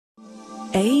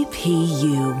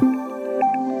APU.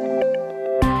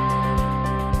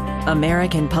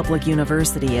 American Public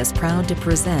University is proud to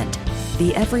present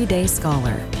The Everyday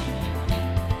Scholar.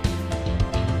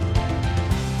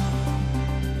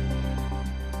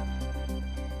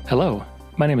 Hello,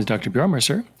 my name is Dr. Bjorn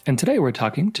Mercer, and today we're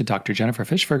talking to Dr. Jennifer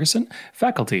Fish-Ferguson,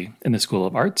 faculty in the School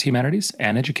of Arts, Humanities,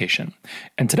 and Education.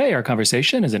 And today our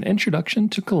conversation is an introduction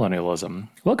to colonialism.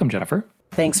 Welcome, Jennifer.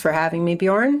 Thanks for having me,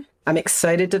 Bjorn. I'm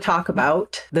excited to talk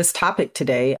about this topic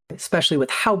today, especially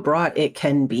with how broad it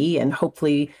can be, and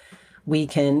hopefully we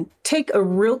can take a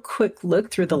real quick look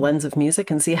through the lens of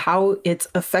music and see how it's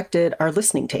affected our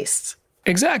listening tastes.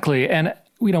 Exactly. And,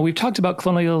 we've talked about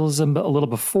colonialism a little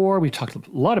before. We talked a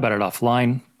lot about it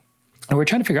offline. And we're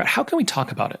trying to figure out how can we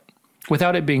talk about it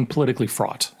without it being politically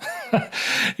fraught.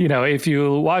 If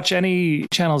you watch any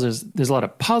channels, there's a lot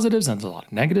of positives and there's a lot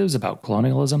of negatives about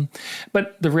colonialism.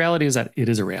 But the reality is that it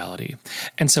is a reality.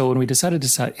 And so when we decided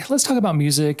let's talk about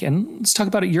music and let's talk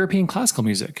about European classical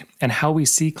music and how we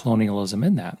see colonialism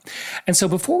in that. And so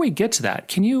before we get to that,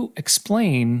 can you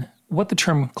explain what the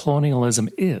term colonialism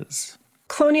is?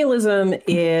 Colonialism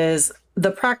is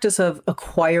the practice of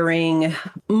acquiring,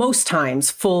 most times,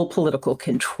 full political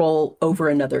control over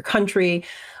another country,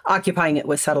 occupying it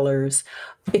with settlers,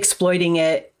 exploiting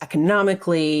it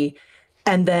economically,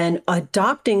 and then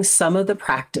adopting some of the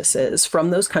practices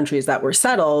from those countries that were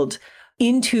settled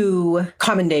into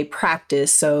common day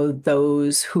practice. So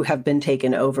those who have been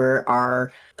taken over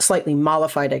are slightly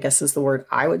mollified, I guess is the word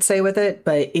I would say with it,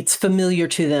 but it's familiar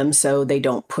to them, so they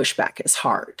don't push back as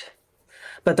hard.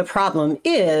 But the problem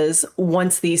is,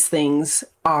 once these things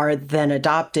are then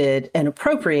adopted and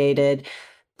appropriated,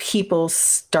 people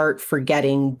start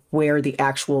forgetting where the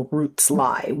actual roots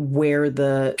lie, where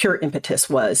the pure impetus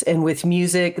was. And with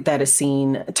music, that is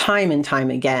seen time and time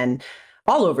again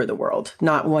all over the world,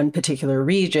 not one particular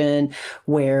region,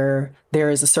 where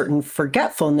there is a certain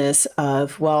forgetfulness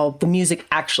of, well, the music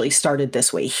actually started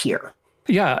this way here.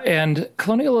 Yeah, and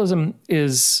colonialism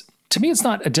is... To me, it's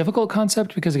not a difficult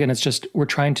concept because, again, it's just we're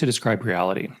trying to describe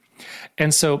reality.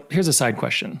 And so here's a side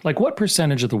question. What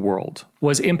percentage of the world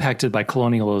was impacted by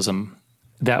colonialism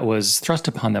that was thrust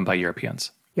upon them by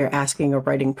Europeans? You're asking a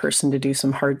writing person to do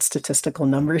some hard statistical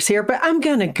numbers here, but I'm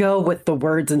going to go with the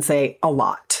words and say a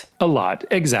lot. A lot,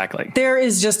 exactly. There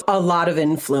is just a lot of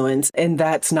influence, and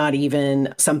that's not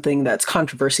even something that's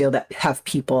controversial that have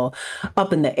people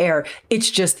up in the air.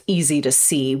 It's just easy to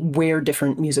see where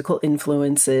different musical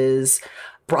influences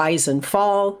rise and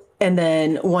fall. And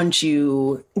then once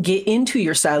you get into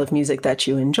your style of music that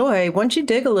you enjoy, once you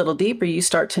dig a little deeper, you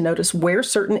start to notice where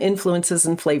certain influences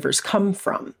and flavors come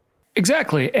from.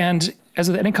 Exactly. And as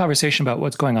with any conversation about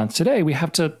what's going on today, we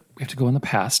have to go in the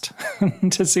past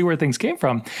to see where things came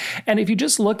from. And if you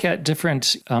just look at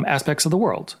different aspects of the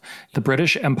world, the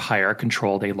British Empire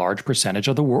controlled a large percentage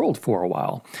of the world for a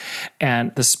while.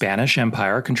 And the Spanish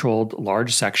Empire controlled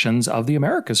large sections of the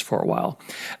Americas for a while.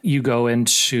 You go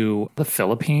into the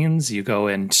Philippines, you go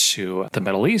into the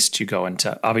Middle East, you go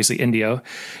into, obviously, India,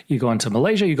 you go into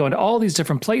Malaysia, you go into all these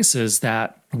different places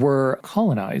that were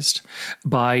colonized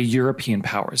by European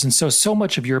powers. And so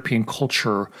much of European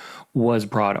culture was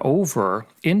brought over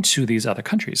into these other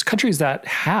countries that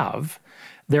have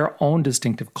their own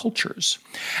distinctive cultures.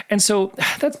 And so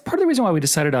that's part of the reason why we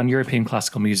decided on European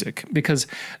classical music, because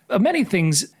of many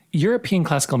things, European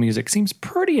classical music seems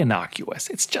pretty innocuous.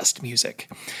 It's just music.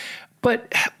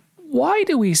 But why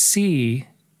do we see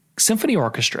symphony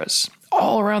orchestras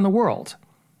all around the world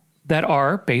that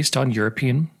are based on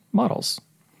European models?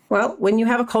 Well, when you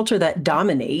have a culture that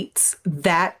dominates,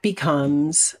 that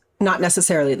becomes not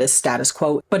necessarily the status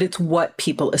quo, but it's what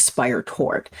people aspire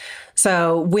toward.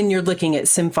 So when you're looking at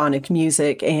symphonic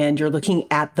music and you're looking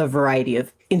at the variety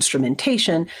of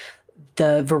instrumentation,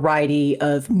 the variety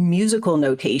of musical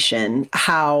notation,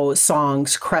 how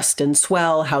songs crest and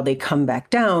swell, how they come back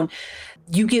down,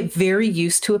 you get very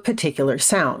used to a particular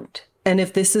sound. And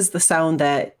if this is the sound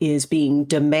that is being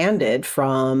demanded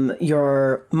from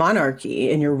your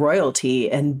monarchy and your royalty,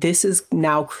 and this is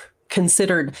now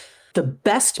considered the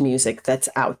best music that's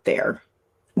out there,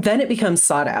 then it becomes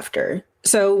sought after.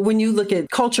 So when you look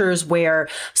at cultures where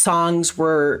songs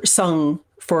were sung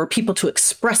for people to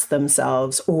express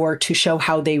themselves or to show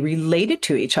how they related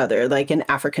to each other, like in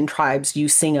African tribes, you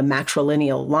sing a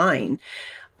matrilineal line.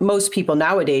 Most people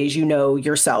nowadays, you know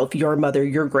yourself, your mother,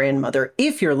 your grandmother,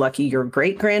 if you're lucky, your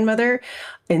great-grandmother.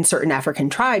 In certain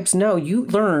African tribes, no, you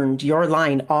learned your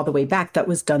line all the way back. That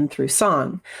was done through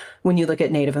song. When you look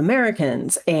at Native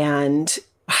Americans and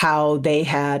how they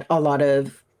had a lot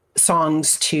of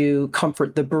songs to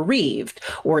comfort the bereaved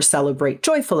or celebrate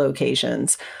joyful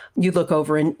occasions. You look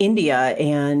over in India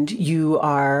and you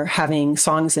are having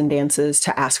songs and dances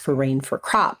to ask for rain for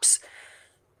crops.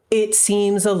 It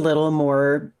seems a little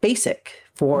more basic,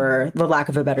 for the lack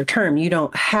of a better term. You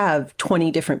don't have 20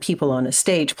 different people on a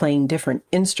stage playing different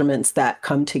instruments that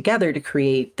come together to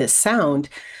create this sound.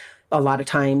 A lot of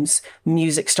times,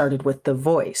 music started with the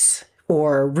voice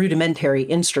or rudimentary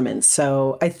instruments.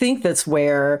 So I think that's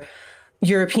where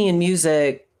European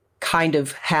music kind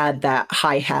of had that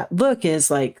hi-hat look,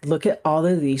 is like, look at all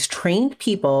of these trained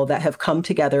people that have come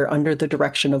together under the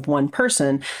direction of one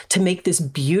person to make this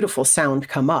beautiful sound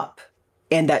come up.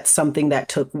 And that's something that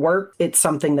took work. It's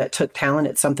something that took talent.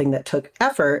 It's something that took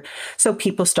effort. So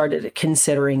people started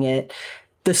considering it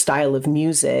the style of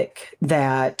music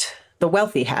that the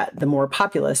wealthy had, the more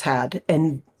populace had.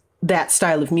 And that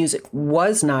style of music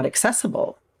was not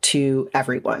accessible to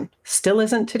everyone, still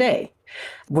isn't today.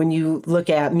 When you look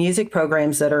at music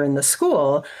programs that are in the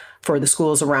school, for the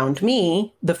schools around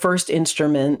me, the first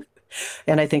instrument,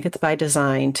 and I think it's by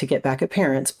design to get back at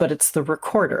parents, but it's the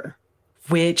recorder,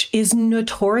 which is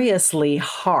notoriously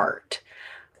hard.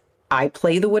 I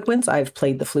play the woodwinds. I've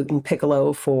played the flute and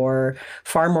piccolo for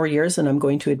far more years than I'm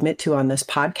going to admit to on this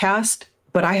podcast,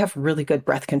 but I have really good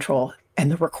breath control,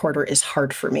 and the recorder is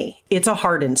hard for me. It's a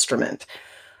hard instrument.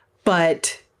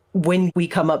 But when we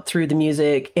come up through the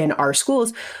music in our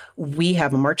schools, we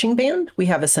have a marching band, we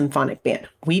have a symphonic band.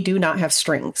 We do not have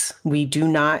strings. We do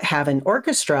not have an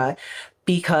orchestra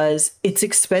because it's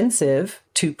expensive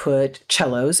to put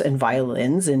cellos and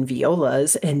violins and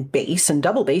violas and bass and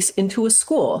double bass into a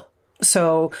school.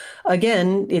 So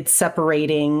again, it's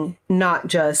separating not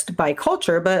just by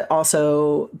culture, but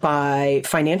also by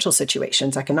financial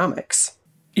situations, economics.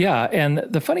 Yeah. And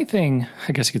the funny thing,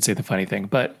 I guess you could say the funny thing,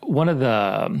 but one of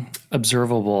the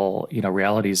observable,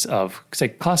 realities of, say,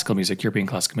 classical music, European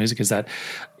classical music, is that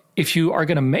if you are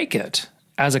going to make it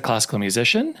as a classical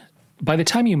musician, by the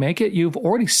time you make it, you've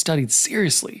already studied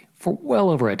seriously for well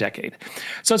over a decade.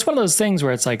 So it's one of those things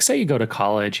where it's like, say you go to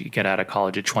college, you get out of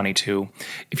college at 22.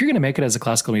 If you're going to make it as a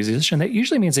classical musician, that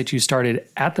usually means that you started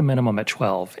at the minimum at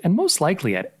 12 and most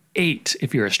likely at 8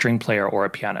 if you're a string player or a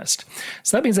pianist.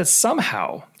 So that means that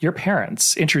somehow your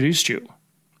parents introduced you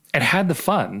and had the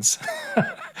funds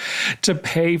to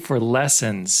pay for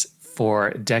lessons for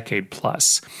a decade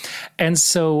plus. And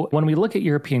so when we look at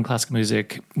European classical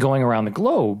music going around the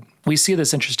globe, we see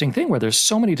this interesting thing where there's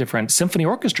so many different symphony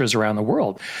orchestras around the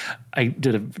world. I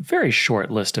did a very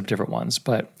short list of different ones,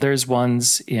 but there's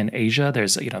ones in Asia.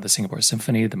 There's, the Singapore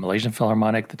Symphony, the Malaysian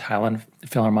Philharmonic, the Thailand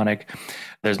Philharmonic.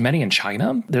 There's many in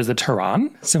China. There's the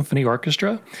Tehran Symphony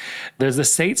Orchestra. There's the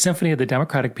State Symphony of the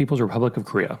Democratic People's Republic of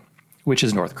Korea, which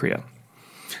is North Korea.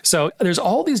 So there's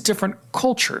all these different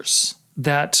cultures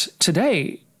that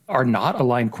today are not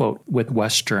aligned, quote, with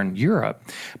Western Europe,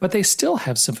 but they still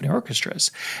have symphony orchestras.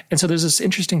 And so there's this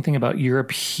interesting thing about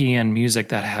European music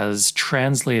that has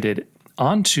translated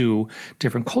onto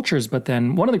different cultures. But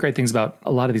then one of the great things about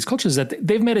a lot of these cultures is that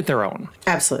they've made it their own.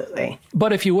 Absolutely.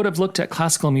 But if you would have looked at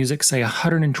classical music, say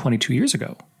 122 years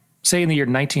ago, say in the year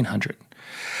 1900,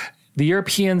 the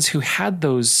Europeans who had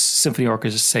those symphony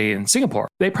orchestras, say in Singapore,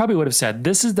 they probably would have said,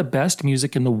 this is the best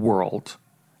music in the world,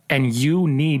 and you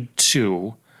need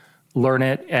to learn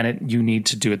it, and you need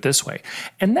to do it this way.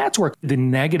 And that's where the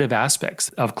negative aspects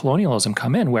of colonialism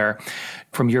come in, where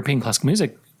from European classical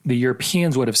music, the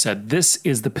Europeans would have said, this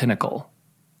is the pinnacle,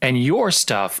 and your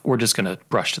stuff, we're just going to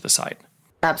brush to the side.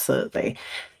 Absolutely.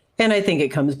 And I think it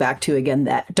comes back to, again,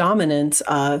 that dominance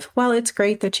of, well, it's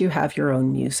great that you have your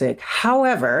own music.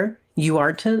 However, you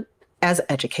aren't as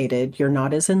educated, you're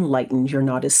not as enlightened, you're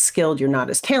not as skilled, you're not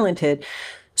as talented.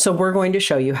 So we're going to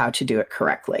show you how to do it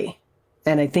correctly.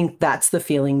 And I think that's the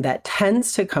feeling that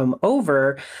tends to come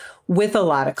over with a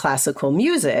lot of classical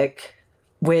music,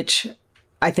 which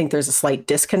I think there's a slight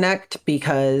disconnect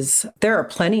because there are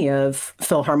plenty of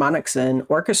philharmonics and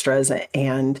orchestras.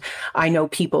 And I know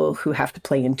people who have to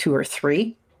play in 2 or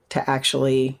 3 to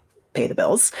actually pay the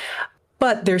bills.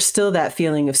 But there's still that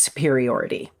feeling of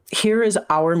superiority. Here is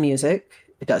our music.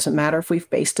 It doesn't matter if we've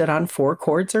based it on 4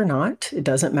 chords or not. It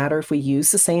doesn't matter if we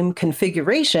use the same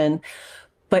configuration.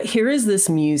 But here is this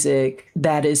music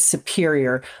that is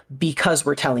superior because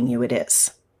we're telling you it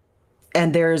is.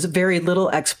 And there's very little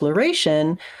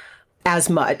exploration as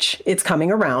much. It's coming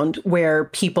around where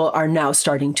people are now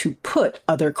starting to put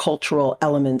other cultural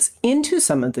elements into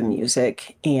some of the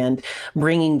music and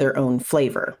bringing their own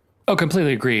flavor. Oh,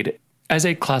 completely agreed. As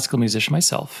a classical musician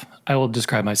myself, I will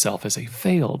describe myself as a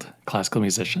failed classical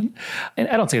musician. And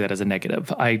I don't say that as a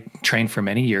negative. I trained for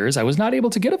many years. I was not able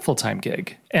to get a full-time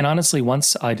gig. And honestly,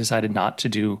 once I decided not to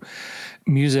do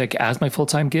music as my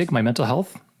full-time gig, my mental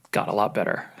health got a lot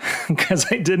better because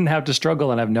I didn't have to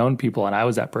struggle. And I've known people, and I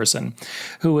was that person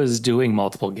who was doing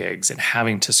multiple gigs and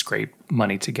having to scrape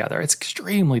money together. It's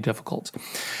extremely difficult.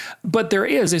 But there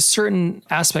is a certain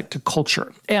aspect to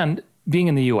culture. And being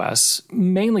in the US,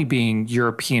 mainly being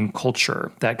European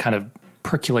culture that kind of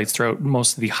percolates throughout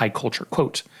most of the high culture,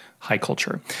 quote, high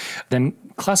culture, then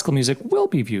classical music will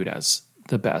be viewed as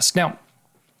the best. Now,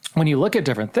 when you look at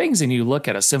different things and you look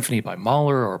at a symphony by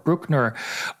Mahler or Bruckner,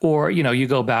 or, you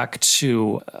go back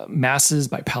to Masses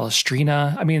by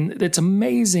Palestrina, I mean, it's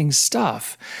amazing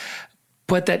stuff.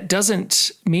 But that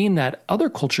doesn't mean that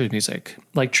other cultures of music,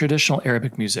 like traditional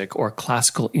Arabic music or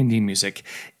classical Indian music,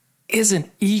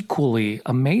 isn't equally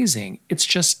amazing. It's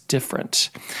just different.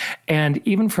 And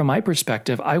even from my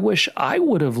perspective, I wish I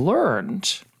would have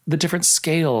learned the different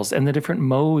scales and the different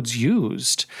modes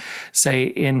used, say,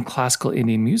 in classical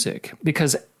Indian music.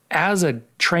 Because as a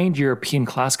trained European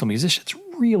classical musician, it's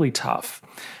really tough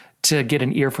to get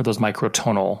an ear for those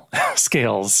microtonal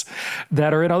scales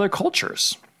that are in other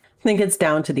cultures. I think it's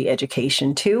down to the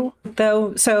education too,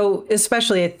 though. So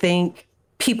especially, I think,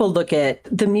 people look at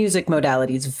the music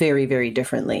modalities very, very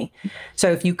differently.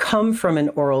 So if you come from an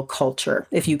oral culture,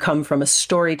 if you come from a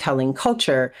storytelling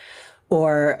culture,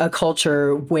 or a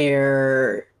culture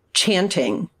where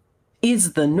chanting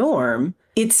is the norm,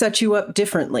 it sets you up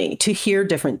differently to hear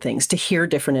different things, to hear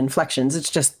different inflections.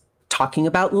 It's just talking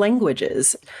about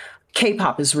languages.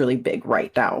 K-pop is really big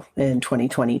right now in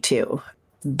 2022.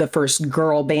 The first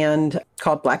girl band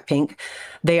called Blackpink,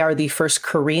 they are the first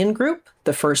Korean group,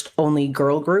 the first only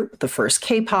girl group, the first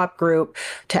K-pop group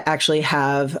to actually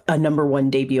have a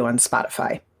 #1 debut on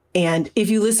Spotify. And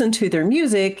if you listen to their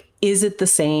music, is it the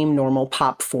same normal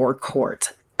pop 4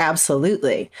 chords?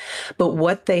 Absolutely. But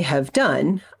what they have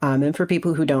done, and for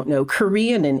people who don't know,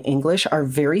 Korean and English are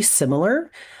very similar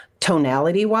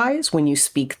tonality-wise. When you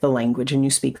speak the language and you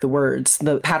speak the words,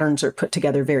 the patterns are put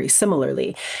together very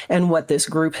similarly. And what this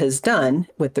group has done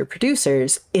with their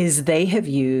producers is they have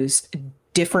used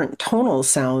different tonal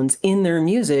sounds in their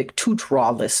music to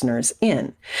draw listeners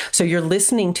in. So you're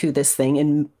listening to this thing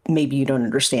and maybe you don't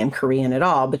understand Korean at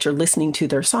all, but you're listening to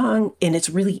their song and it's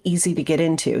really easy to get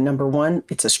into. Number one,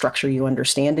 it's a structure you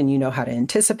understand and you know how to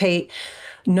anticipate.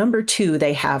 Number two,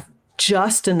 they have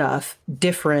just enough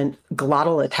different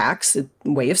glottal attacks,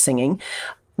 way of singing,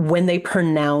 when they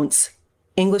pronounce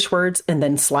English words and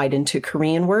then slide into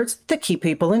Korean words that keep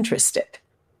people interested.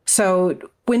 So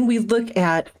when we look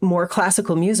at more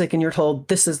classical music and you're told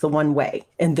this is the one way,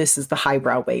 and this is the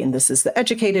highbrow way, and this is the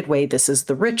educated way, this is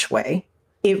the rich way,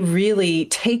 it really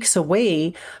takes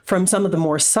away from some of the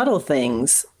more subtle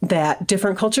things that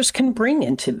different cultures can bring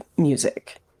into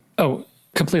music. Oh,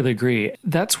 completely agree.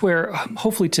 That's where,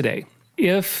 hopefully today,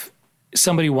 if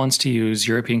somebody wants to use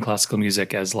European classical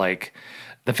music as like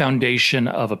the foundation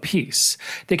of a piece,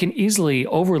 they can easily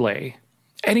overlay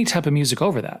any type of music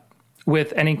over that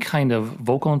with any kind of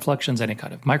vocal inflections, any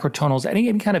kind of microtonals,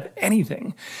 any kind of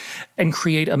anything, and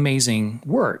create amazing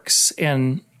works.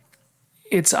 And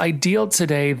it's ideal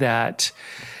today that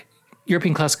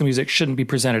European classical music shouldn't be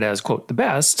presented as, quote, the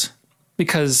best,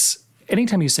 because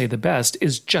anytime you say the best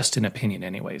is just an opinion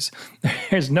anyways.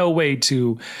 There's no way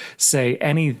to say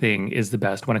anything is the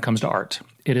best when it comes to art.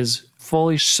 It is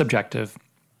fully subjective,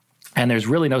 and there's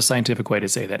really no scientific way to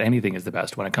say that anything is the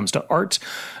best when it comes to art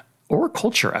or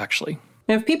culture, actually.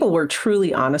 And if people were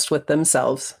truly honest with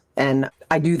themselves, and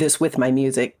I do this with my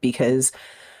music because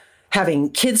having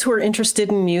kids who are interested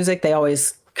in music, they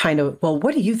always kind of, well,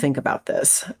 what do you think about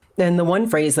this? And the one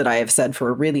phrase that I have said for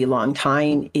a really long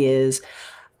time is,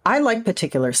 I like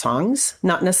particular songs,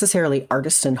 not necessarily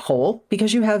artists in whole,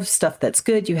 because you have stuff that's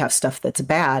good, you have stuff that's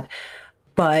bad.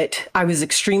 But I was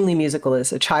extremely musical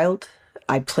as a child.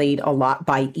 I played a lot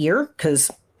by ear because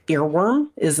earworm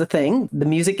is the thing. The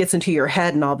music gets into your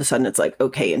head and all of a sudden it's like,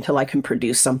 okay, until I can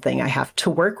produce something, I have to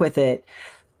work with it.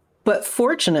 But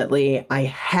fortunately, I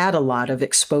had a lot of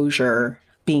exposure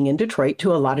being in Detroit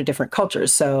to a lot of different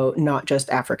cultures. So not just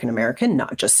African-American,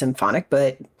 not just symphonic,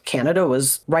 but Canada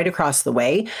was right across the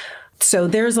way. So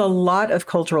there's a lot of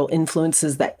cultural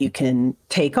influences that you can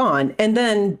take on. And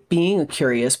then being a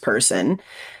curious person,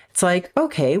 it's like,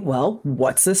 okay, well,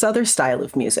 what's this other style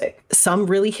of music? Some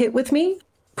really hit with me.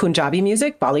 Punjabi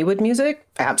music, Bollywood music,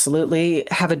 absolutely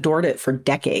have adored it for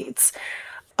decades.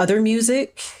 Other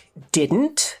music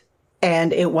didn't.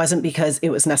 And it wasn't because it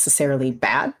was necessarily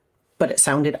bad, but it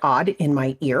sounded odd in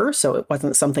my ear. So it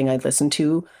wasn't something I listened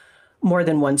to more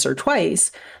than once or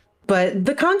twice. But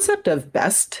the concept of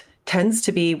best tends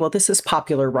to be, well, this is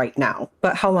popular right now,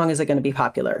 but how long is it going to be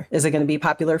popular? Is it going to be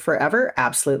popular forever?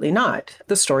 Absolutely not.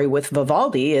 The story with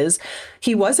Vivaldi is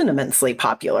he wasn't immensely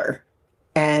popular.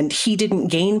 And he didn't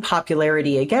gain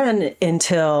popularity again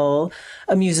until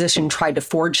a musician tried to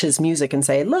forge his music and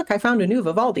say, look, I found a new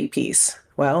Vivaldi piece.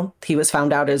 Well, he was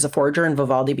found out as a forger and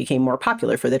Vivaldi became more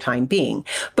popular for the time being.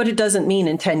 But it doesn't mean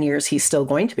in 10 years he's still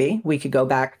going to be. We could go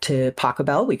back to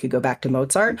Pachelbel, we could go back to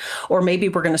Mozart, or maybe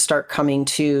we're going to start coming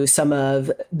to some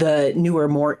of the newer,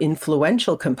 more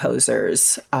influential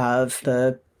composers of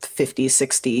the 50s,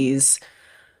 60s,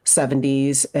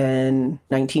 70s, and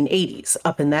 1980s,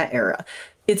 up in that era.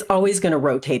 It's always going to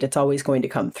rotate. It's always going to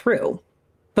come through.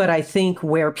 But I think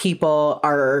where people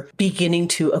are beginning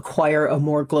to acquire a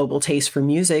more global taste for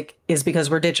music is because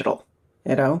we're digital.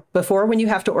 Before, when you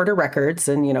have to order records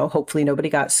and, hopefully nobody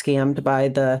got scammed by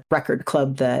the record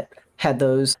club that had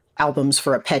those albums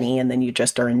for a penny and then you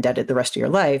just are indebted the rest of your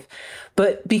life.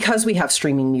 But because we have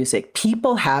streaming music,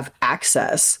 people have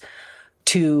access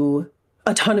to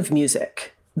a ton of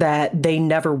music that they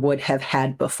never would have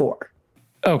had before.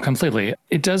 Oh, completely.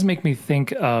 It does make me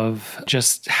think of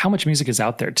just how much music is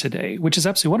out there today, which is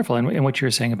absolutely wonderful. And what you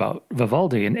were saying about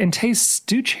Vivaldi, and tastes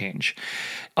do change.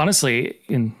 Honestly,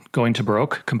 in going to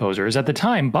Baroque composers, at the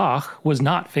time, Bach was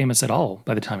not famous at all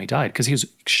by the time he died because he was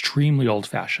extremely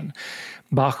old-fashioned.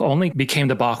 Bach only became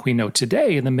the Bach we know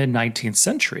today in the mid-19th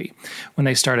century when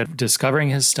they started discovering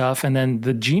his stuff. And then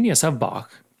the genius of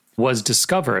Bach was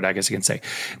discovered, I guess you can say,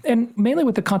 and mainly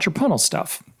with the contrapuntal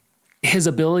stuff. His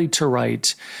ability to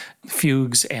write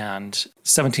fugues and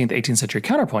 17th, 18th century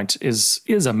counterpoint is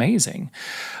amazing.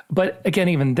 But again,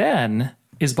 even then,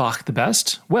 is Bach the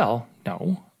best? Well,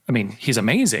 no. I mean, he's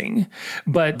amazing,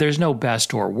 but there's no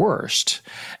best or worst.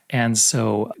 And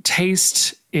so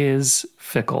taste is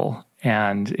fickle.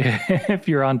 And if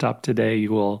you're on top today,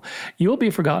 you will be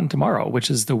forgotten tomorrow,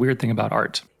 which is the weird thing about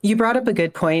art. You brought up a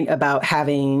good point about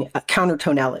having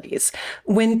countertonalities.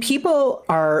 When people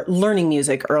are learning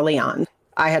music early on,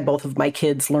 I had both of my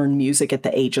kids learn music at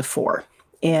the age of 4.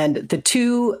 And the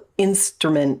two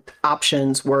instrument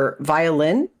options were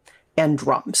violin and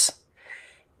drums.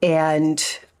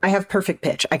 And I have perfect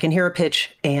pitch. I can hear a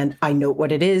pitch and I know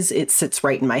what it is. It sits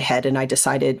right in my head. And I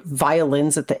decided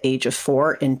violins at the age of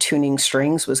 4 and tuning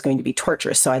strings was going to be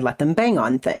torturous. So I let them bang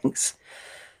on things.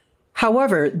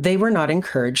 However, they were not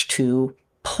encouraged to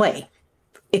play,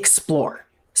 explore.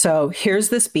 So here's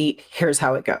this beat, here's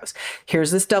how it goes.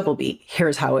 Here's this double beat,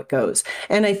 here's how it goes.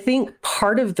 And I think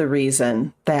part of the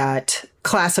reason that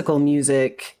classical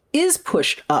music is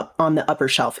pushed up on the upper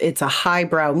shelf, it's a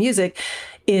highbrow music,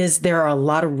 is there are a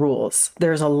lot of rules.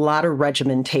 There's a lot of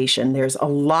regimentation. There's a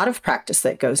lot of practice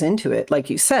that goes into it. Like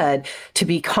you said, to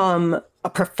become a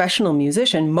professional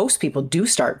musician, most people do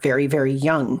start very, very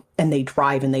young and they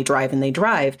drive and they drive and they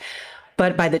drive.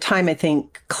 But by the time I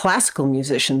think classical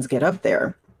musicians get up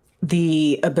there,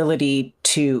 the ability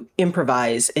to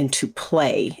improvise and to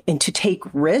play and to take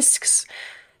risks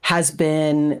has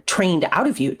been trained out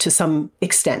of you to some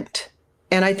extent.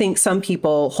 And I think some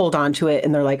people hold on to it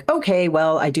and they're like, okay,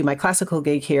 well, I do my classical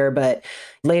gig here, but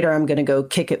later I'm going to go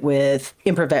kick it with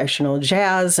improvisational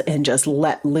jazz and just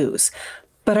let loose.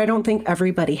 But I don't think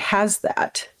everybody has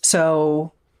that.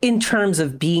 So in terms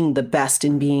of being the best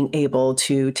and being able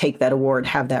to take that award,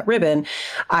 have that ribbon,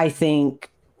 I think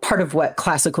part of what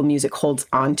classical music holds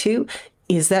on to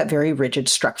is that very rigid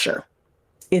structure.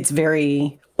 It's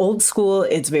very old school.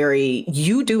 It's very,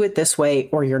 you do it this way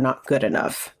or you're not good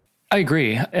enough. I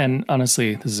agree. And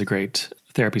honestly, this is a great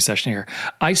therapy session here.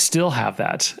 I still have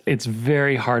that. It's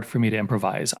very hard for me to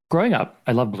improvise. Growing up,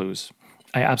 I love blues.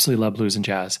 I absolutely love blues and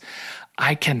jazz.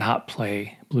 I cannot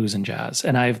play blues and jazz.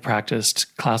 And I've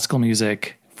practiced classical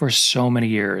music for so many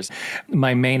years.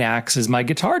 My main axe is my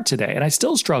guitar today. And I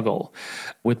still struggle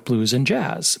with blues and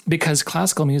jazz because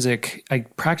classical music, I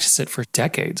practiced it for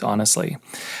decades, honestly,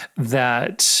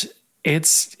 that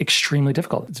it's extremely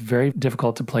difficult. It's very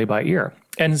difficult to play by ear.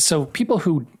 And so people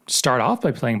who start off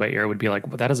by playing by ear would be like,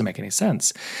 well, that doesn't make any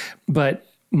sense. But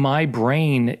my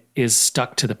brain is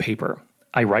stuck to the paper.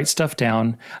 I write stuff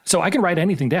down. So I can write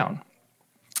anything down.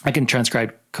 I can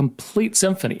transcribe complete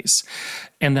symphonies,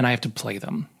 and then I have to play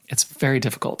them. It's very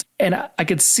difficult. And I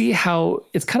could see how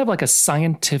it's kind of like a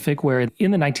scientific, where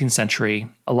in the 19th century,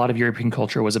 a lot of European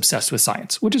culture was obsessed with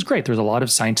science, which is great. There's a lot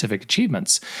of scientific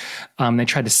achievements. They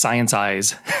tried to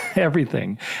science-ize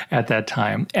everything at that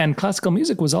time. And classical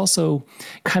music was also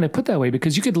kind of put that way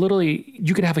because you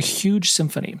could have a huge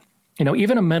symphony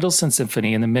Even a Mendelssohn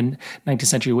symphony in the mid-19th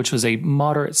century, which was a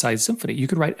moderate-sized symphony, you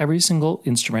could write every single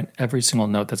instrument, every single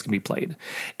note that's going to be played.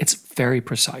 It's very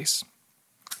precise.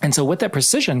 And so with that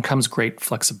precision comes great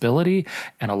flexibility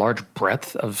and a large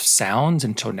breadth of sounds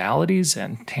and tonalities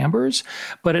and timbres,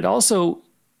 but it also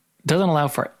doesn't allow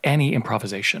for any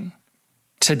improvisation.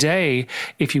 Today,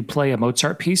 if you play a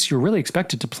Mozart piece, you're really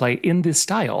expected to play in this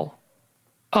style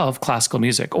of classical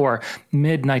music, or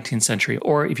mid-19th century,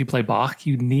 or if you play Bach,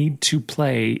 you need to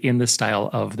play in the style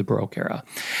of the Baroque era.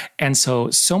 And so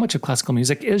much of classical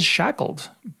music is shackled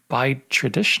by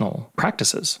traditional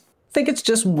practices. I think it's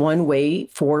just one way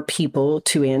for people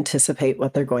to anticipate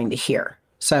what they're going to hear.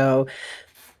 So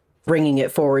bringing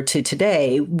it forward to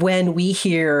today, when we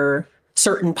hear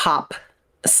certain pop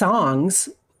songs,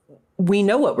 we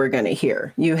know what we're going to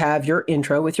hear. You have your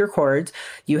intro with your chords,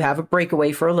 you have a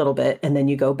breakaway for a little bit, and then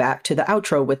you go back to the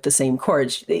outro with the same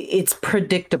chords. It's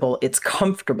predictable. It's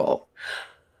comfortable.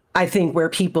 I think where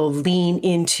people lean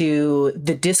into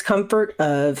the discomfort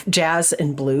of jazz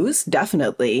and blues,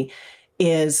 definitely,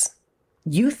 is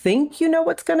you think you know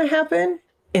what's going to happen,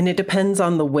 and it depends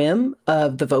on the whim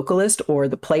of the vocalist or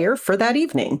the player for that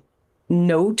evening.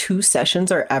 No two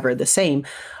sessions are ever the same.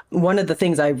 One of the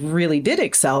things I really did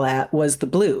excel at was the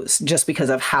blues, just because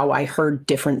of how I heard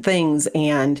different things,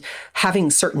 and having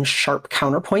certain sharp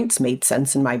counterpoints made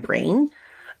sense in my brain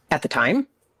at the time.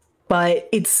 But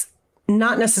it's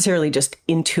not necessarily just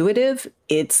intuitive.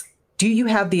 It's, do you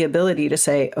have the ability to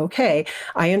say, okay,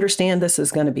 I understand this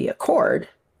is going to be a chord,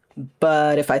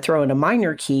 but if I throw in a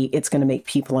minor key, it's going to make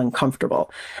people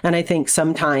uncomfortable. And I think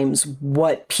sometimes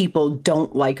what people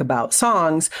don't like about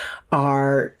songs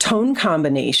are tone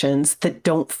combinations that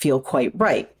don't feel quite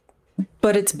right,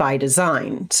 but it's by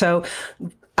design. So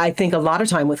I think a lot of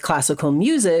time with classical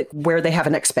music, where they have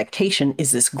an expectation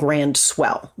is this grand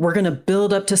swell. We're going to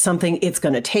build up to something. It's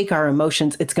going to take our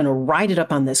emotions. It's going to ride it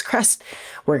up on this crest.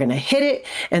 We're going to hit it,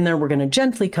 and then we're going to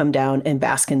gently come down and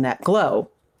bask in that glow.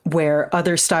 Where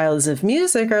other styles of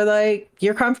music are like,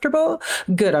 you're comfortable?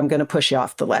 Good, I'm going to push you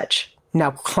off the ledge. Now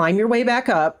climb your way back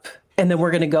up, and then we're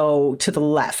going to go to the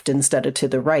left instead of to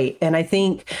the right. And I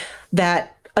think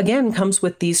that, again, comes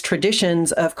with these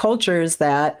traditions of cultures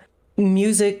that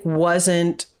music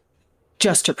wasn't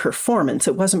just a performance.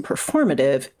 It wasn't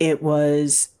performative. It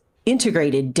was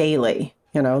integrated daily.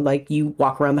 Like you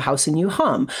walk around the house and you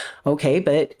hum. Okay,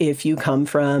 but if you come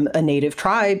from a native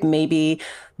tribe, maybe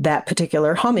that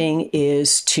particular humming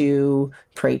is to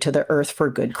pray to the earth for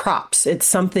good crops. It's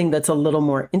something that's a little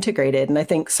more integrated. And I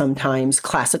think sometimes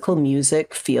classical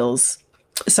music feels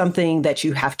something that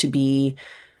you have to be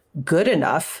good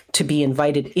enough to be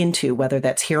invited into, whether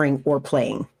that's hearing or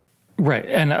playing. Right.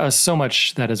 And so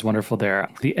much that is wonderful there.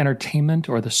 The entertainment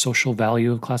or the social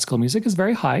value of classical music is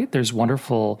very high. There's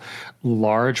wonderful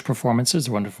large performances,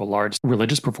 wonderful large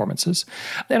religious performances.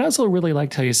 And I also really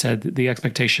liked how you said the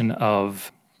expectation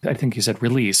of, I think you said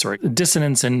release, or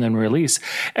dissonance and release.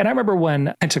 And I remember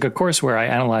when I took a course where I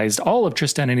analyzed all of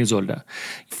Tristan and Isolde,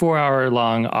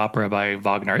 4-hour-long opera by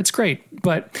Wagner. It's great.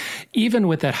 But even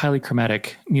with that highly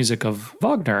chromatic music of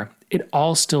Wagner, it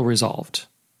all still resolved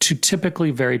to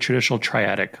typically very traditional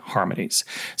triadic harmonies.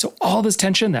 So all this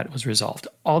tension that was resolved,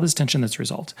 all this tension that's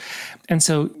resolved. And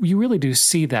so you really do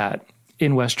see that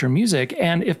in Western music.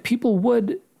 And if people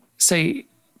would say,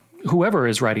 whoever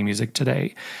is writing music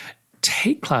today,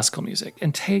 take classical music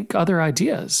and take other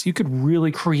ideas, you could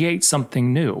really create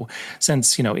something new,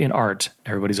 since, in art,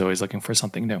 everybody's always looking for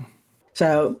something new.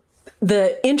 So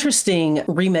the interesting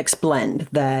remix blend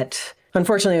that,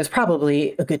 unfortunately, it was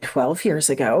probably a good 12 years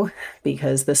ago,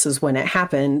 because this is when it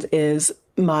happened, is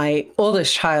my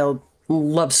oldest child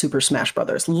loved Super Smash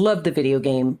Brothers, loved the video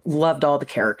game, loved all the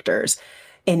characters.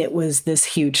 And it was this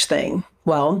huge thing.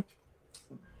 Well,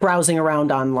 browsing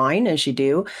around online, as you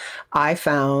do, I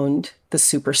found the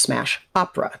Super Smash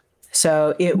Opera.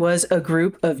 So it was a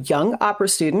group of young opera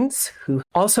students who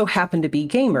also happened to be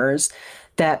gamers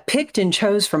that picked and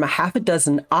chose from a half a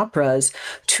dozen operas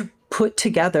to put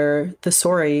together the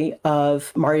story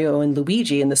of Mario and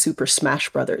Luigi and the Super Smash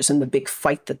Brothers and the big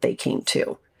fight that they came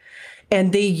to.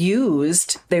 And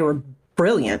they were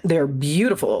brilliant. They're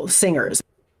beautiful singers.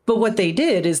 But what they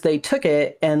did is they took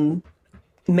it and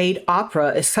made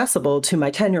opera accessible to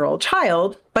my 10-year-old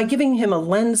child by giving him a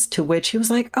lens to which he was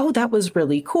like, oh, that was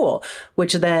really cool,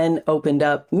 which then opened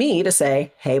up me to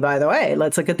say, hey, by the way,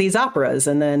 let's look at these operas,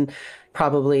 and then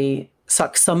probably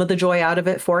suck some of the joy out of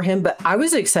it for him. But I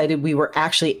was excited we were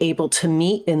actually able to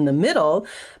meet in the middle,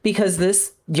 because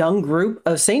this young group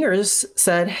of singers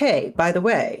said, hey, by the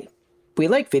way, we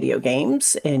like video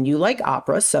games and you like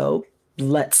opera, so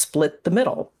let's split the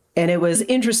middle. And it was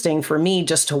interesting for me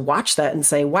just to watch that and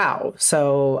say, wow,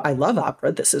 so I love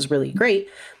opera. This is really great.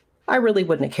 I really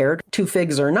wouldn't have cared, two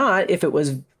figs or not, if it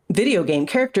was video game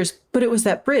characters, but it was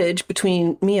that bridge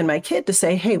between me and my kid to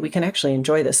say, hey, we can actually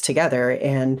enjoy this together.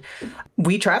 And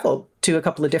we traveled to a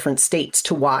couple of different states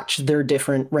to watch their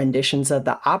different renditions of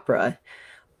the opera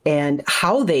and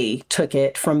how they took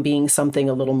it from being something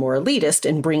a little more elitist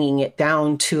and bringing it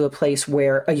down to a place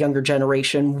where a younger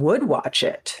generation would watch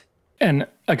it. And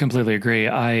I completely agree.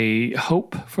 I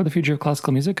hope for the future of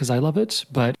classical music because I love it,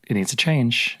 but it needs to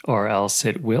change or else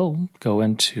it will go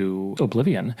into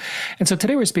oblivion. And so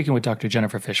today we're speaking with Dr.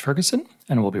 Jennifer Fish Ferguson,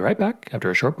 and we'll be right back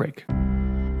after a short break.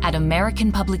 At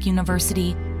American Public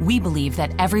University, we believe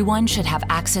that everyone should have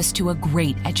access to a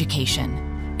great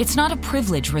education. It's not a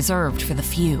privilege reserved for the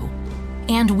few.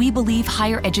 And we believe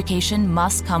higher education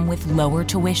must come with lower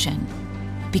tuition.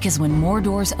 Because when more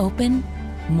doors open,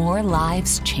 more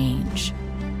lives change.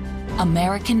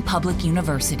 American Public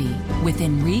University,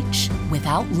 within reach,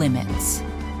 without limits.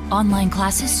 Online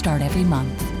classes start every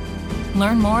month.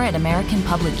 Learn more at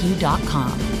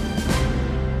americanpublicu.com.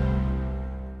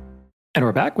 And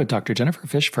we're back with Dr. Jennifer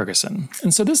Fish Ferguson.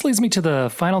 And so this leads me to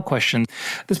the final question.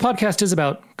 This podcast is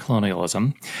about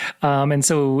colonialism. And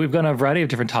so we've got a variety of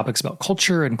different topics about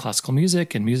culture and classical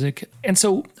music and music. And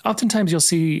so oftentimes you'll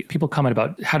see people comment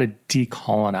about how to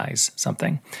decolonize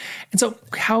something. And so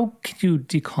how can you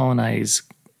decolonize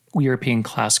European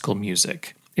classical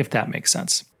music, if that makes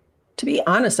sense? To be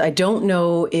honest, I don't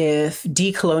know if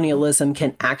decolonialism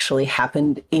can actually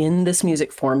happen in this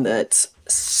music form that's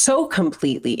so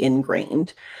completely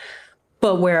ingrained.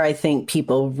 But where I think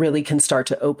people really can start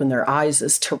to open their eyes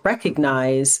is to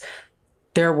recognize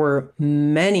there were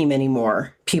many, many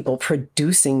more people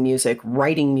producing music,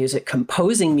 writing music,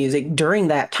 composing music during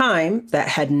that time that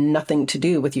had nothing to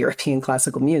do with European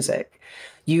classical music.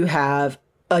 You have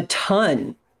a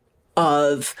ton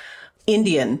of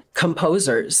Indian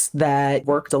composers that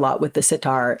worked a lot with the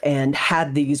sitar and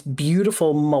had these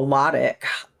beautiful melodic,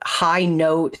 high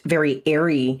note, very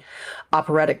airy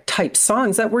operatic type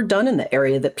songs that were done in the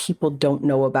area that people don't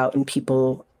know about and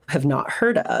people have not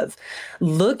heard of.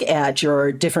 Look at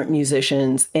your different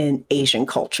musicians in Asian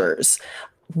cultures.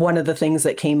 One of the things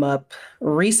that came up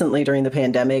recently during the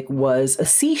pandemic was a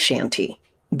sea shanty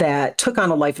that took on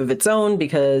a life of its own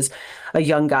because a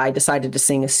young guy decided to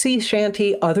sing a sea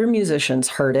shanty. Other musicians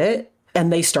heard it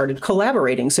and they started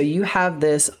collaborating. So you have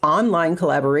this online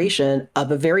collaboration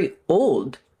of a very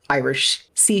old Irish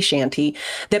sea shanty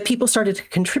that people started to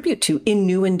contribute to in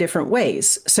new and different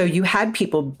ways. So you had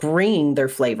people bringing their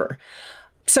flavor.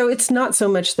 So it's not so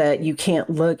much that you can't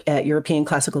look at European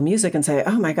classical music and say,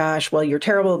 oh my gosh, well, you're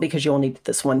terrible because you only did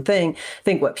this one thing. I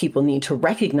think what people need to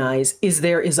recognize is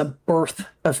there is a birth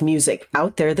of music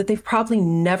out there that they've probably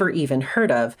never even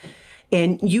heard of.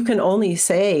 And you can only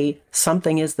say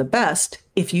something is the best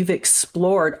if you've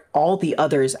explored all the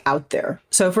others out there.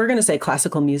 So if we're going to say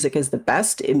classical music is the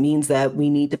best, it means that we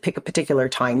need to pick a particular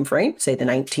time frame, say the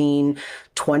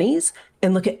 1920s,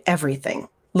 and look at everything.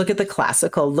 Look at the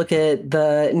classical, look at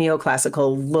the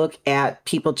neoclassical, look at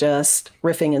people just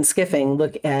riffing and skiffing,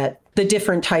 look at the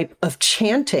different type of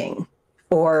chanting,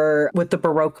 or with the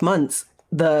Baroque monks,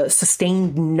 the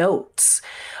sustained notes,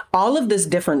 all of this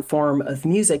different form of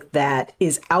music that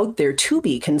is out there to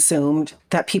be consumed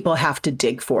that people have to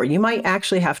dig for. You might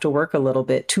actually have to work a little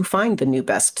bit to find the new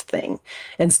best thing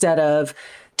instead of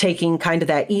taking kind of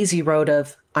that easy road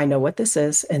of, I know what this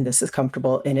is and this is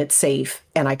comfortable and it's safe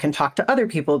and I can talk to other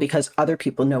people because other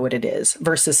people know what it is,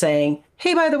 versus saying,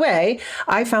 hey, by the way,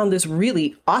 I found this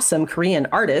really awesome Korean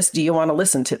artist. Do you want to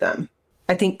listen to them?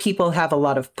 I think people have a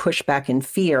lot of pushback and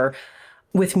fear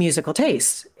with musical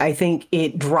taste. I think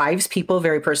it drives people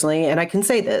very personally. And I can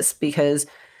say this because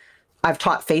I've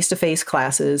taught face-to-face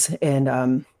classes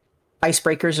and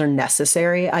icebreakers are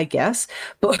necessary, I guess.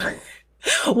 But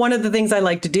one of the things I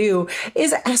like to do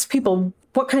is ask people,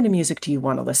 what kind of music do you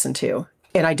want to listen to?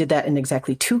 And I did that in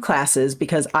exactly 2 classes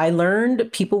because I learned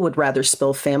people would rather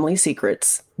spill family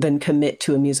secrets than commit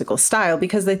to a musical style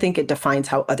because they think it defines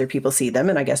how other people see them.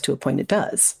 And I guess to a point it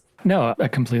does. No, I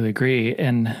completely agree.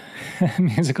 And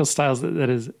musical styles,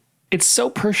 it's so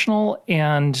personal.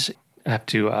 And I have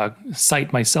to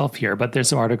cite myself here, but there's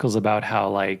some articles about how,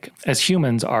 like, as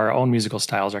humans, our own musical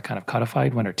styles are kind of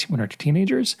codified when we're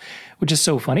teenagers, which is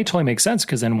so funny. It totally makes sense,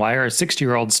 because then why are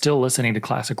 60-year-olds still listening to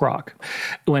classic rock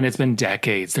when it's been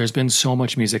decades? There's been so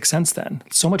much music since then,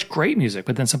 so much great music.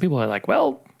 But then some people are like,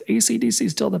 well, AC/DC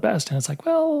is still the best. And it's like,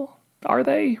 well, are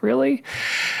they really?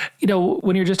 You know,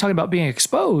 when you're just talking about being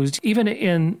exposed, even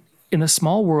in in the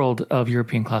small world of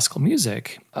European classical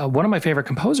music, one of my favorite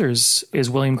composers is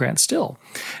William Grant Still.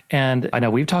 And I know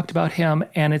we've talked about him,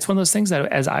 and it's one of those things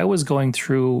that as I was going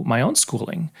through my own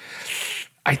schooling,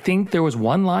 I think there was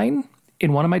one line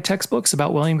in one of my textbooks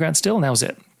about William Grant Still, and that was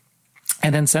it.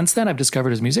 And then since then, I've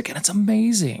discovered his music, and it's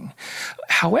amazing.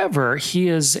 However, he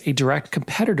is a direct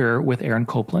competitor with Aaron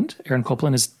Copland. Aaron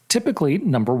Copland is typically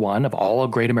number one of all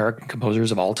great American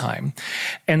composers of all time.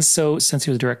 And so since he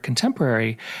was a direct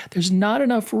contemporary, there's not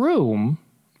enough room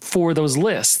for those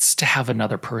lists to have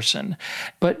another person.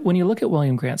 But when you look at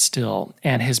William Grant Still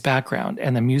and his background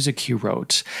and the music he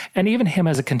wrote, and even him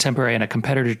as a contemporary and a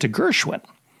competitor to Gershwin,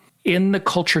 in the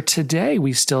culture today,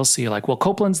 we still see like, well,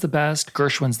 Copland's the best,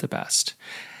 Gershwin's the best.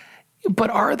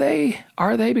 But are they?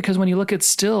 Are they? Because when you look at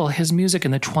Still, his music in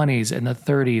the 20s and the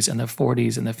 30s and the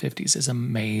 40s and the 50s is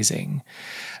amazing.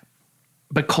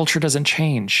 But culture doesn't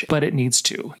change, but it needs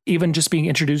to. Even just being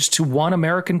introduced to one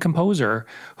American composer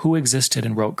who existed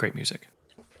and wrote great music.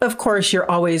 Of course, you're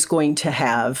always going to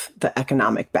have the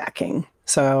economic backing.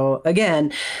 So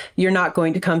again, you're not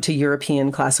going to come to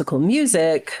European classical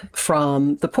music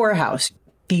from the poorhouse.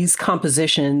 These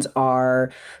compositions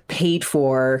are paid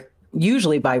for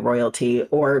usually by royalty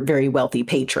or very wealthy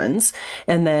patrons.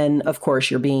 And then, of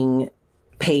course, you're being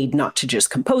paid not to just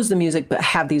compose the music, but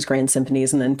have these grand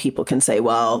symphonies. And then people can say,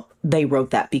 well, they wrote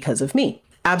that because of me.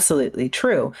 Absolutely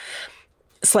true.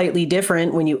 Slightly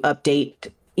different when you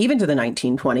update even to the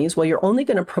 1920s. Well, you're only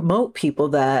going to promote people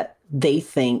that they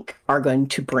think are going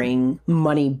to bring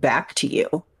money back to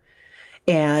you.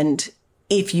 And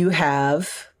if you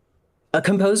have a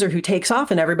composer who takes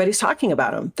off and everybody's talking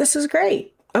about him, this is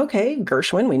great. Okay,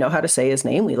 Gershwin, we know how to say his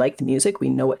name. We like the music. We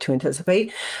know what to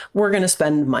anticipate. We're going to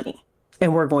spend money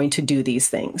and we're going to do these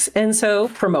things. And so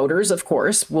promoters, of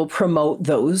course, will promote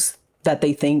those that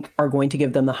they think are going to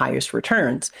give them the highest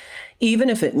returns, even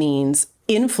if it means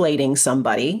inflating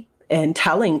somebody and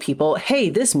telling people, hey,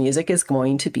 this music is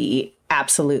going to be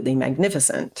absolutely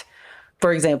magnificent.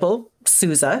 For example,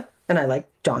 Sousa, and I like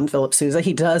John Philip Sousa,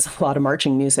 he does a lot of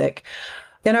marching music.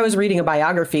 And I was reading a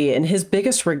biography, and his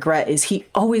biggest regret is he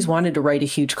always wanted to write a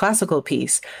huge classical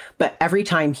piece. But every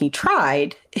time he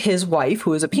tried, his wife,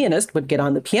 who was a pianist, would get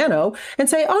on the piano and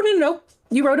say, oh, no,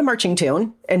 you wrote a marching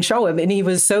tune, and show him. And he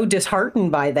was so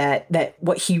disheartened by that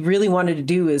what he really wanted to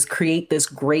do is create this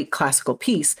great classical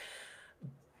piece.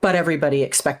 But everybody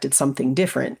expected something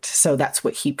different. So that's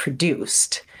what he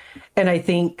produced. And I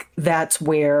think that's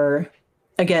where,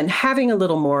 again, having a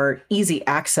little more easy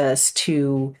access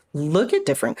to look at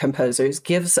different composers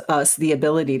gives us the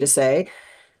ability to say,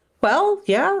 well,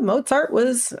 yeah, Mozart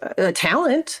was a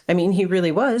talent. I mean, he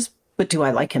really was. But do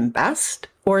I like him best?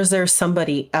 Or is there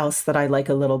somebody else that I like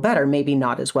a little better, maybe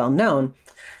not as well known?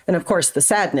 And of course, the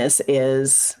sadness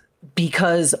is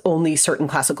because only certain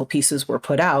classical pieces were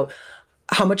put out,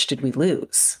 how much did we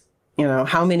lose? You know,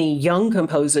 how many young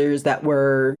composers that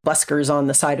were buskers on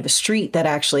the side of a street that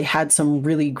actually had some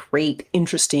really great,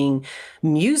 interesting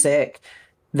music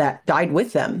that died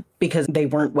with them because they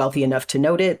weren't wealthy enough to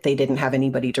note it. They didn't have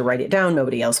anybody to write it down.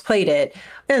 Nobody else played it.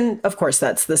 And of course,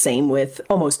 that's the same with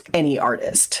almost any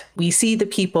artist. We see the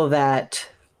people that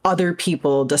other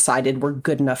people decided were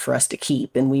good enough for us to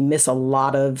keep, and we miss a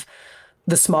lot of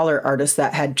the smaller artists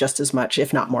that had just as much,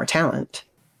 if not more, talent.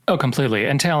 Oh, completely.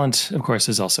 And talent, of course,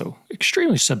 is also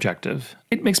extremely subjective.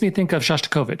 It makes me think of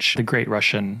Shostakovich, the great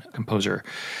Russian composer.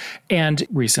 And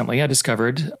recently I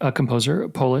discovered a composer, a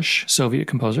Polish Soviet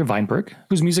composer, Weinberg,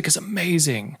 whose music is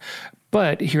amazing.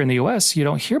 But here in the US, you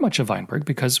don't hear much of Weinberg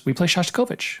because we play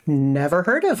Shostakovich. Never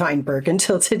heard of Weinberg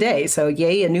until today. So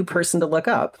yay, a new person to look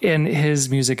up. And his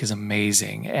music is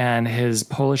amazing. And his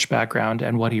Polish background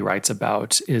and what he writes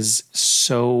about is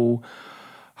so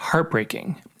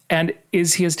heartbreaking. And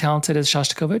is he as talented as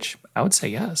Shostakovich? I would say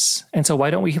yes. And so why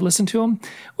don't we listen to him?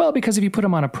 Well, because if you put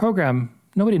him on a program,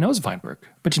 nobody knows Weinberg,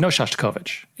 but you know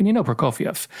Shostakovich and you know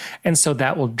Prokofiev. And so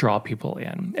that will draw people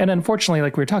in. And unfortunately,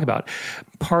 like we were talking about,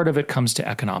 part of it comes to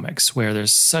economics, where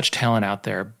there's such talent out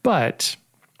there, but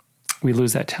we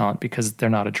lose that talent because they're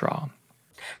not a draw.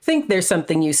 I think there's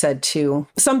something you said too.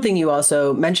 Something you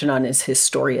also mentioned on is his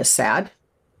story is sad.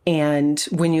 And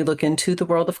when you look into the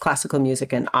world of classical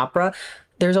music and opera,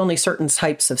 there's only certain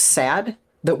types of sad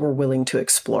that we're willing to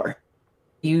explore.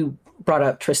 You brought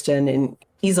up Tristan and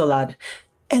Isolde,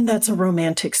 and that's a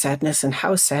romantic sadness, and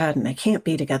how sad, and they can't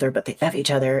be together, but they have each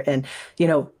other. And, you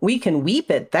know, we can weep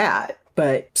at that,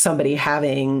 but somebody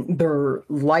having their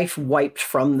life wiped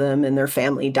from them and their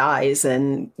family dies,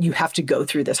 and you have to go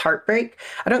through this heartbreak.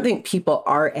 I don't think people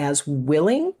are as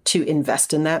willing to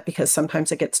invest in that because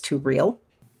sometimes it gets too real.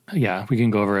 Yeah, we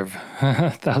can go over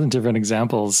 1,000 different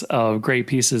examples of great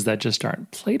pieces that just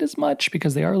aren't played as much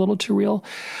because they are a little too real,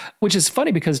 which is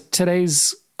funny because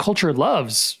today's culture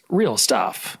loves real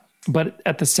stuff. But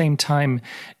at the same time,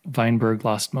 Weinberg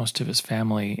lost most of his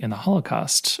family in the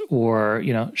Holocaust, or,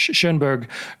 Schoenberg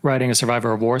writing A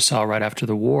Survivor of Warsaw right after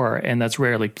the war, and that's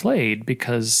rarely played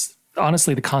because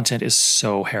honestly, the content is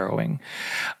so harrowing.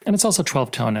 And it's also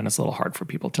 12-tone, and it's a little hard for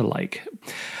people to like.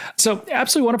 So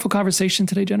absolutely wonderful conversation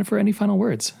today, Jennifer. Any final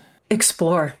words?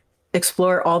 Explore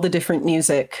all the different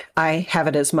music. I have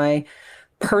it as my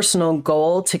personal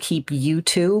goal to keep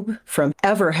YouTube from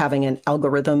ever having an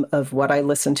algorithm of what I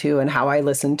listen to and how I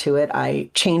listen to it. I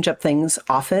change up things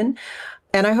often.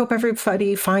 And I hope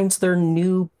everybody finds their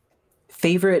new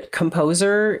favorite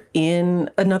composer in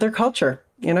another culture.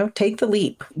 Take the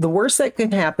leap. The worst that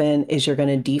can happen is you're going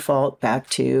to default back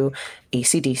to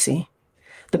AC/DC.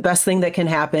 The best thing that can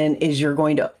happen is you're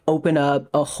going to open up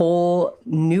a whole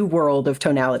new world of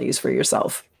tonalities for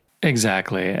yourself.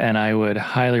 Exactly. And I would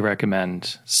highly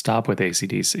recommend stop with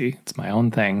AC/DC. It's my own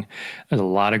thing. There's a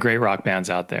lot of great rock bands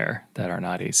out there that are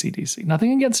not AC/DC.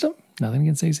 Nothing against them. Nothing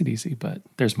against AC/DC, but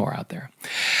there's more out there.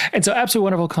 And so absolutely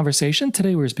wonderful conversation.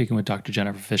 Today we're speaking with Dr.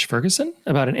 Jennifer Fish Ferguson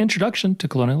about an introduction to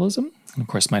colonialism. And of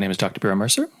course, my name is Dr. Bureau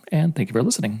Mercer, and thank you for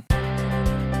listening.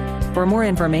 For more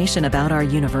information about our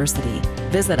university,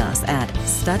 visit us at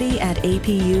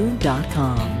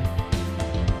studyatapu.com.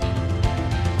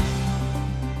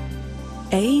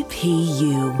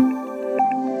 APU,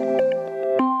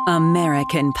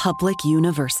 American Public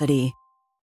University.